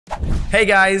Hey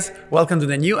guys, welcome to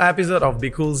the new episode of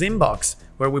BQool's Inbox,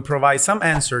 where we provide some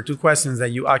answer to questions that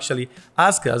you actually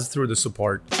ask us through the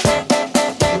support.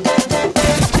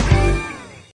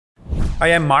 I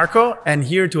am Marco, and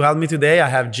here to help me today I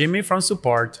have Jimmy from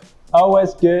support.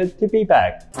 Always good to be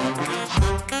back.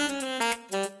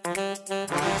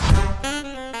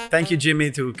 Thank you,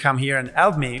 Jimmy, to come here and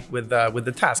help me with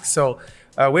the task. So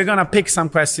we're gonna pick some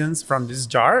questions from this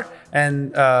jar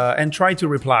and try to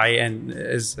reply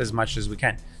as much as we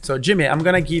can. So Jimmy, I'm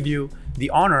gonna give you the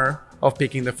honor of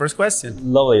picking the first question.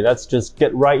 Lovely, let's just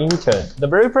get right into it. The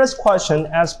very first question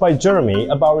asked by Jeremy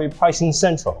about Repricing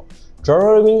Central.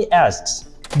 Jeremy asks,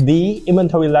 the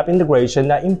InventoryLab integration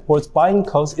that imports buying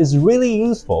costs is really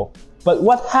useful, but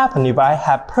what happens if I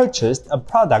have purchased a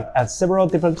product at several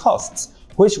different costs?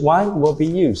 Which one will be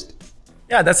used?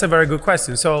 Yeah, that's a very good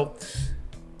question. So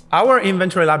our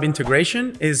InventoryLab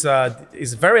integration is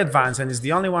very advanced and is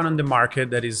the only one on the market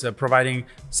that is providing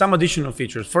some additional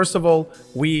features. First of all,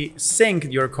 we sync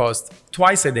your cost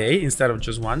twice a day instead of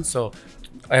just once, so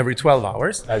every 12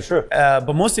 hours. That's true.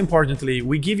 But most importantly,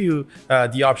 we give you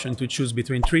the option to choose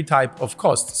between 3 types of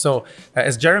costs. So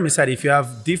as Jeremy said, if you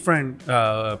have different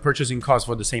purchasing costs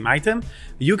for the same item,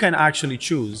 you can actually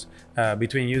choose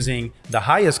between using the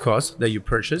highest cost that you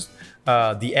purchased,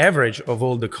 the average of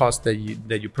all the costs that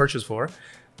you purchased for,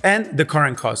 and the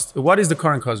current cost. What is the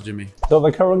current cost, Jimmy? So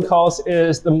the current cost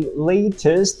is the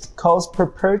latest cost per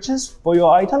purchase for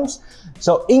your items.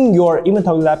 So in your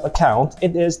InventoryLab account,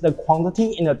 it is the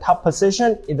quantity in the top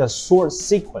position in the sort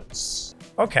sequence.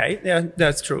 Okay, yeah,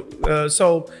 that's true.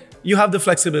 So you have the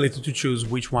flexibility to choose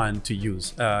which one to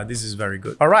use. This is very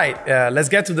good. All right, let's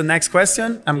get to the next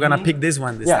question. I'm gonna pick this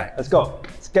one this time. Yeah, let's go.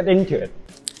 Let's get into it.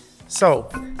 So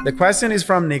the question is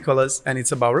from Nicholas and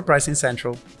it's about Repricing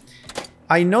Central.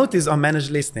 I noticed on managed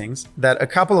listings that a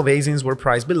couple of ASINs were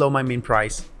priced below my mean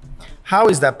price. How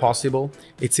is that possible?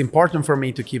 It's important for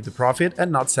me to keep the profit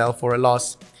and not sell for a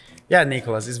loss. Yeah,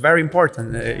 Nicholas, it's very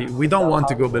important. We don't want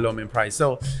to go below mean price.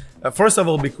 So first of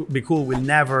all, BQool will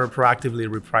never proactively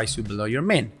reprice you below your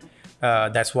mean.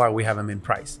 That's why we have a mean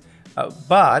price.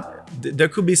 But there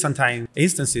could be sometimes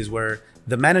instances where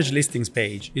the managed listings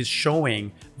page is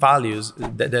showing values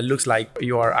that looks like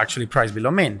you are actually priced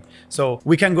below mean. So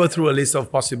we can go through a list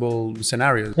of possible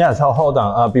scenarios. Yeah, so hold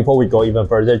on. Before we go even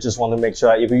further, just want to make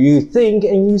sure if you think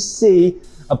and you see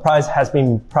a price has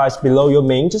been priced below your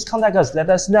mean, just contact us, let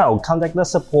us know. Contact the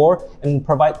support and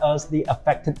provide us the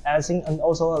affected ASIN and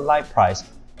also a live price,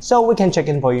 so we can check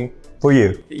in for you.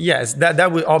 Yes,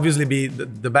 that would obviously be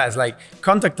the best. Like,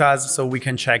 contact us so we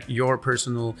can check your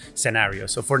personal scenario.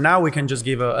 So for now, we can just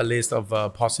give a list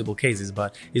of possible cases,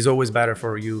 but it's always better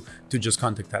for you to just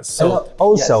contact us. So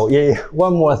also, yes.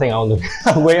 One more thing I want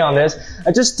to weigh on this,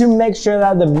 just to make sure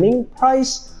that the mean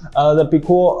price, the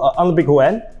BQool on the BQool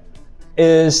end,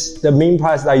 is the mean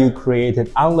price that you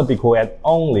created on the BQool end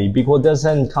only. BQool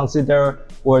doesn't consider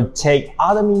or take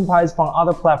other mean price from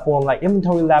other platforms like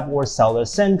InventoryLab or Seller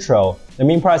Central. The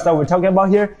mean price that we're talking about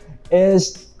here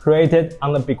is created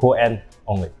on the BQool end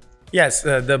only. Yes,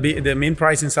 the mean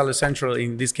price in Seller Central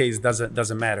in this case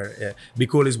doesn't matter.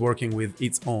 BQool is working with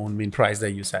its own mean price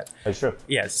that you set. That's true.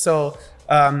 Yes. So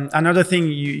another thing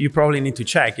you probably need to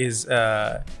check is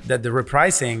that the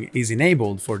repricing is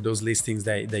enabled for those listings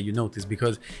that you notice,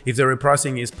 because if the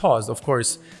repricing is paused, of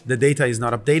course, the data is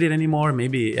not updated anymore.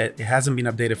 Maybe it hasn't been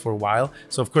updated for a while.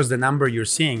 So of course, the number you're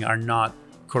seeing are not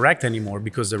correct anymore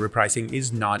because the repricing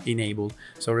is not enabled.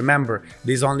 So remember,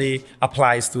 this only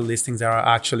applies to listings that are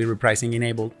actually repricing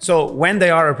enabled. So when they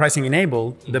are repricing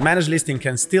enabled, the managed listing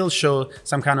can still show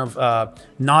some kind of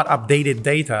not updated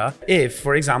data if,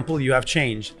 for example, you have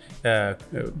changed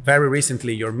very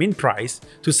recently your mean price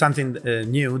to something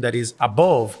new that is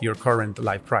above your current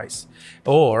live price.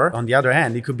 Or on the other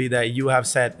hand, it could be that you have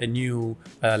set a new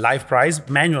live price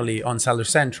manually on Seller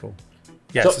Central.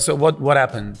 Yes, so what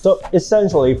happened? So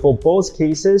essentially, for both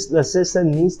cases, the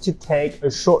system needs to take a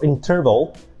short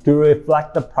interval to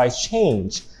reflect the price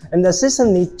change. And the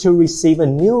system needs to receive a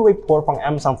new report from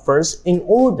Amazon first in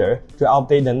order to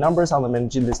update the numbers on the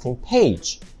managed listing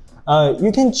page.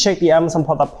 You can check the Amazon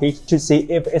product page to see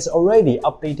if it's already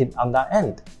updated on that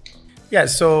end. Yeah,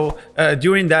 so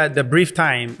during the brief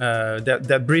time,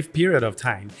 that brief period of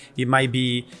time, it might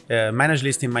be, managed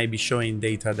listing might be showing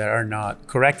data that are not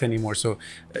correct anymore. So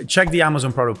check the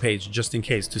Amazon product page just in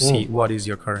case to see what is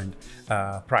your current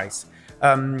price.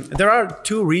 There are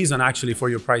 2 reasons actually for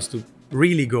your price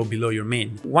really go below your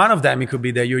min. One of them, it could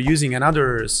be that you're using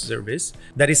another service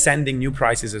that is sending new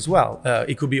prices as well.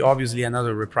 It could be obviously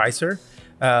another repricer,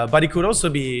 but it could also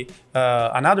be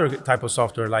another type of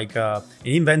software like an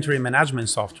inventory management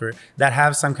software that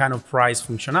have some kind of price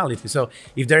functionality. So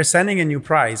if they're sending a new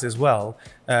price as well,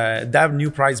 that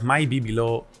new price might be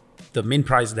below the min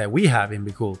price that we have in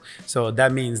BQool. So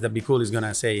that means that BQool is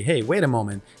gonna say, hey, wait a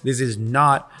moment, this is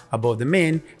not above the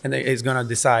min, and it's gonna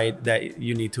decide that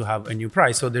you need to have a new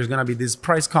price. So there's gonna be this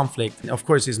price conflict. Of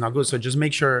course, it's not good. So just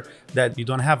make sure that you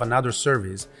don't have another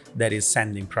service that is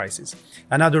sending prices.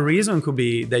 Another reason could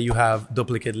be that you have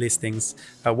duplicate listings.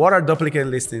 What are duplicate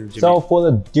listings, Jimmy? So for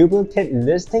the duplicate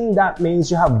listing, that means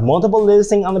you have multiple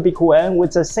listings on the BQool end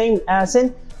with the same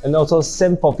asset and also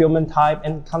same fulfillment type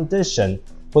and condition.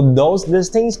 For those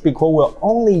listings, BQool will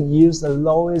only use the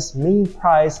lowest min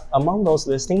price among those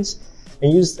listings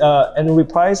and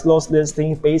reprice those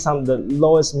listings based on the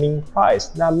lowest min price.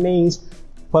 That means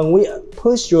when we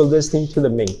push your listing to the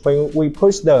min, when we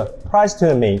push the price to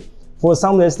the min, for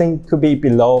some listing could be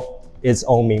below its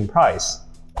own min price.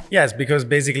 Yes, because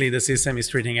basically the system is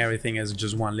treating everything as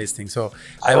just one listing. So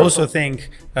I also think,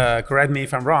 correct me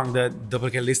if I'm wrong, that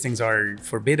duplicate listings are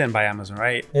forbidden by Amazon,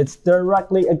 right? It's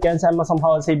directly against Amazon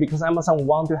policy because Amazon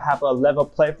wants to have a level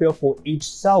playing field for each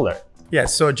seller.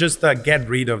 Yes, so just get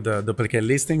rid of the duplicate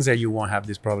listings and you won't have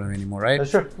this problem anymore, right?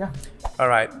 Sure, yeah. All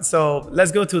right, so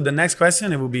let's go to the next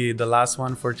question. It will be the last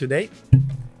one for today.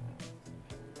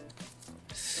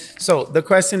 So the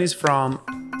question is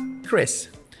from Chris.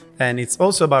 And it's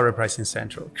also about Repricing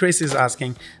Central. Chris is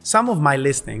asking, some of my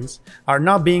listings are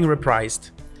not being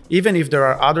repriced, even if there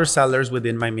are other sellers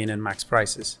within my min and max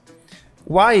prices.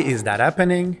 Why is that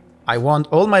happening? I want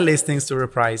all my listings to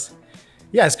reprice.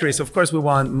 Yes, Chris, of course we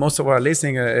want most of our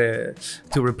listings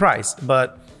to reprice,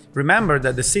 but remember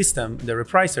that the system, the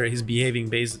repricer, is behaving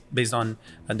based on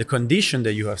the condition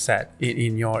that you have set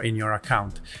in your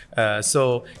account.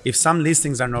 So if some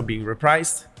listings are not being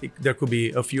repriced, there could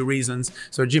be a few reasons.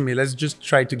 So Jimmy, let's just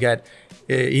try to get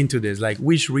into this, like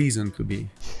which reason could be?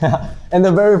 And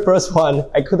the very first one,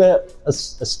 I couldn't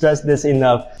stress this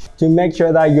enough to make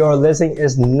sure that your listing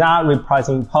is not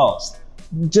repricing post.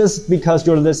 Just because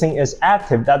your listing is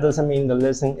active, that doesn't mean the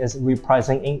listing is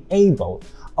repricing enabled.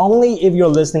 Only if your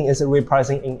listing is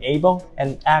repricing enabled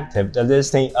and active,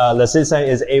 the system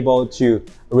is able to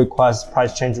request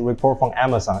price change report from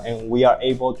Amazon, and we are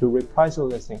able to reprice your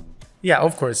listing. Yeah,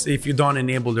 of course. If you don't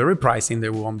enable the repricing,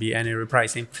 there won't be any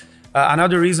repricing.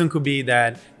 Another reason could be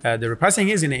that the repricing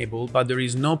is enabled, but there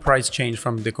is no price change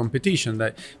from the competition.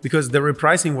 Because the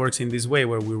repricing works in this way,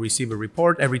 where we receive a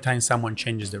report every time someone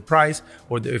changes their price,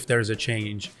 or if there is a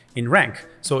change in rank.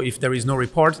 So if there is no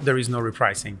report, there is no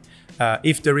repricing.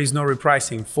 If there is no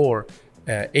repricing for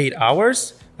 8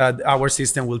 hours, our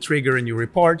system will trigger a new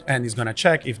report and is going to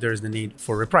check if there is the need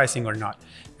for repricing or not.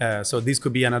 So this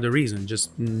could be another reason,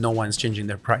 just no one's changing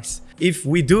their price. If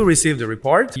we do receive the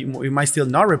report, we might still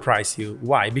not reprice you.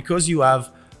 Why? Because you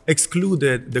have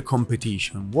excluded the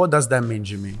competition. What does that mean,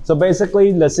 Jimmy? So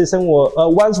basically, the system will,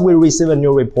 once we receive a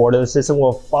new report, the system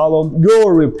will follow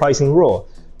your repricing rule.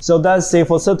 So let's say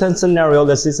for certain scenario,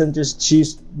 the system just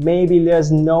choose, maybe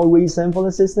there's no reason for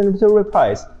the system to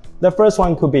reprice. The first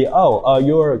one could be,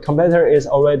 your competitor is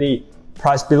already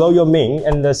priced below your min,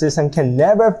 and the system can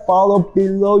never follow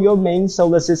below your min, so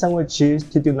the system will choose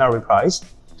to do not reprice.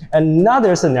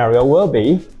 Another scenario will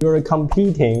be you're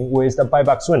competing with the buy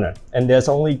box winner, and there's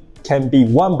only can be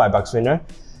one buy box winner,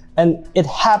 and it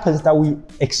happens that we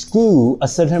exclude a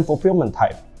certain fulfillment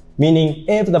type. Meaning,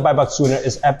 if the buy box winner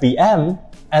is FBM,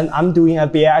 and I'm doing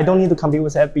FBM, I don't need to compete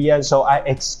with FBM, so I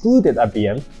excluded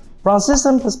FBM. From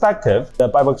system perspective, the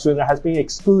buy box winner has been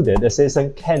excluded. The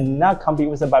system cannot compete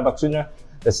with the buy box winner.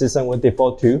 The system will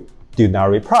default to do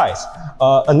not reprice.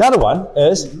 Another one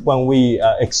is when we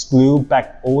exclude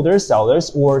back order sellers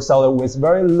or seller with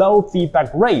very low feedback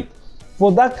rate.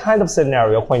 For that kind of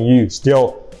scenario, when you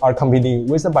still are competing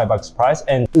with the buy box price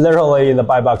and literally the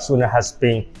buy box winner has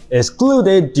been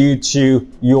excluded due to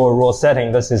your rule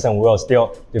setting, the system will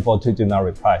still default to do not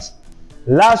reprice.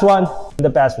 Last one,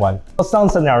 the best one. For some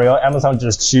scenario, Amazon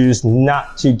just choose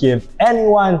not to give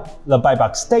anyone the buy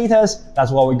box status.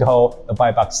 That's what we call the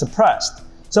buy box suppressed.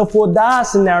 So for that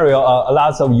scenario, a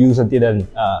lot of users didn't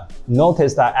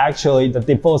notice that actually the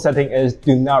default setting is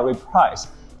do not reprice.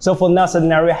 So for that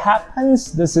scenario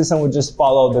happens, the system will just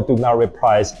follow the do not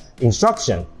reprice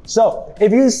instruction. So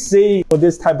if you see for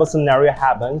this type of scenario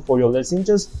happen for your listing,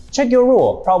 just check your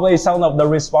rule. Probably some of the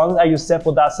response that you set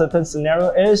for that certain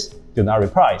scenario is do not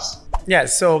reprice. Yeah,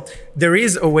 so there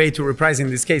is a way to reprise in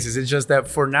these cases. It's just that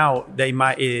for now, they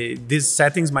might these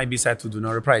settings might be set to do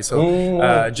not reprise.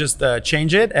 So just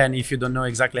change it. And if you don't know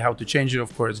exactly how to change it,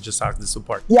 of course, just ask the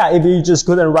support. Yeah, if you just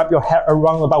couldn't wrap your head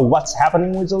around about what's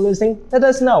happening with the listing, let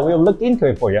us know. We'll look into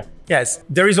it for you. Yes,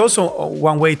 there is also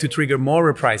one way to trigger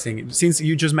more repricing. Since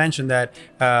you just mentioned that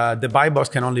the buy box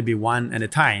can only be one at a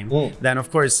time, then of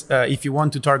course, if you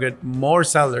want to target more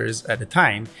sellers at a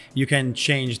time, you can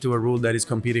change to a rule that is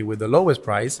competing with the lowest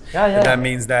price. That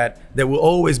means that there will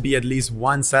always be at least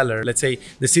one seller. Let's say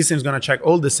the system is going to check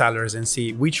all the sellers and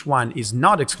see which one is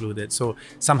not excluded. So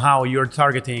somehow you're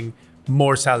targeting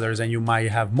more sellers and you might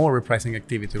have more repricing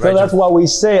activity, right? So that's what we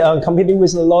say, competing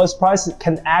with the lowest price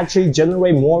can actually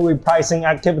generate more repricing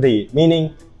activity,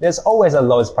 meaning there's always a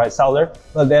lowest price seller,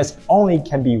 but there's only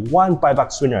can be one buy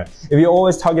box winner. If you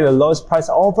always target the lowest price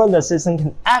offer, the system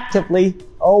can actively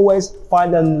always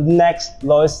find the next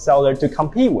lowest seller to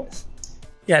compete with.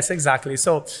 Yes, exactly.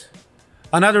 So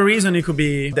another reason it could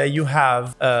be that you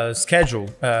have a schedule,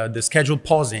 the schedule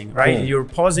pausing, right? You're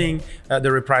pausing the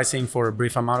repricing for a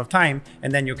brief amount of time,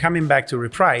 and then you're coming back to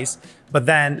reprice, but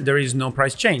then there is no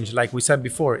price change. Like we said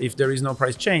before, if there is no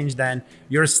price change, then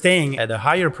you're staying at a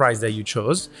higher price that you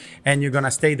chose, and you're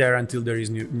gonna stay there until there is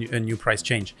a new price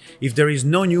change. If there is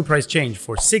no new price change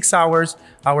for 6 hours,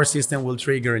 our system will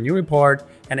trigger a new report.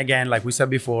 And again, like we said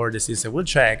before, the system will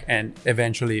check and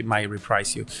eventually might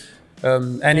reprice you.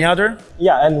 Any other?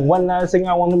 Yeah, and one other thing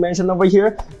I want to mention over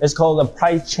here is called the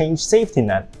price change safety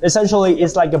net. Essentially,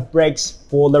 it's like a brakes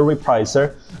for the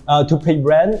repricer to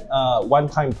prevent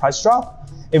one-time price drop.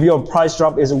 If your price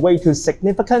drop is way too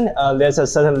significant, there's a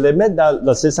certain limit that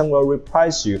the system will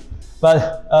reprice you.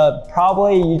 But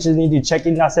probably you just need to check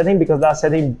in that setting, because that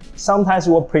setting sometimes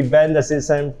will prevent the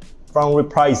system from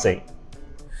repricing.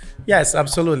 Yes,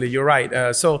 absolutely. You're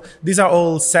right. So these are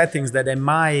all settings that they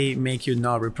might make you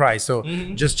not reprice. So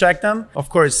just check them. Of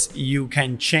course, you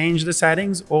can change the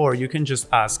settings, or you can just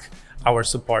ask our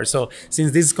support. So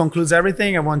since this concludes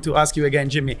everything, I want to ask you again,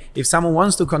 Jimmy, if someone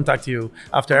wants to contact you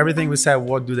after everything we said,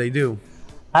 what do they do?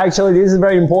 Actually, this is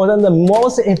very important. The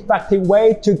most effective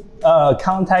way to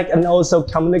contact and also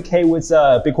communicate with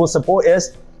BQool support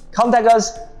is contact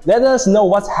us, let us know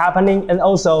what's happening, and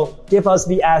also give us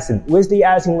the asking. With the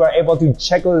asking, we're able to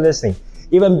check the listing.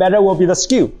 Even better will be the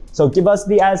SKU. So give us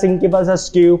the asking, give us a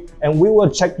SKU, and we will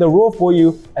check the rule for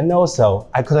you. And also,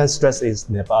 I couldn't stress this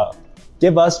enough.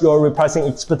 Give us your repricing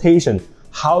expectation,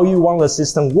 how you want the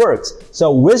system works.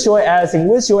 So with your asking,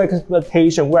 with your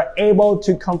expectation, we're able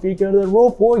to configure the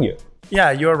rule for you.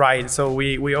 Yeah, you're right. So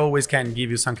we always can give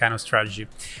you some kind of strategy.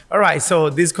 All right, so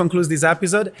this concludes this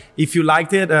episode. If you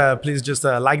liked it, please just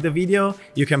like the video.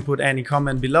 You can put any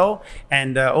comment below.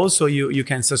 And also you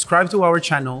can subscribe to our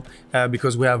channel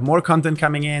because we have more content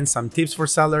coming in, some tips for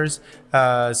sellers.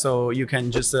 So you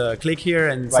can just click here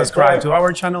and subscribe to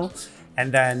our channel,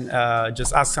 and then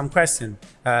just ask some questions.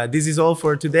 This is all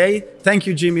for today. Thank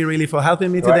you, Jimmy, really for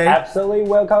helping me today. You're absolutely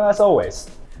welcome as always.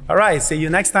 All right, see you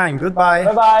next time. Goodbye.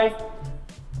 Bye-bye.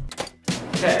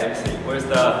 Okay, let me see. Where's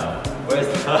the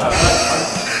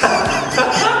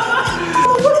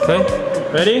Okay,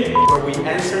 ready? Where we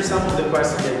answer some of the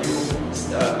questions that you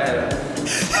Okay.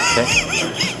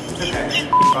 okay.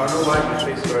 I don't know why my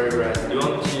face is very red.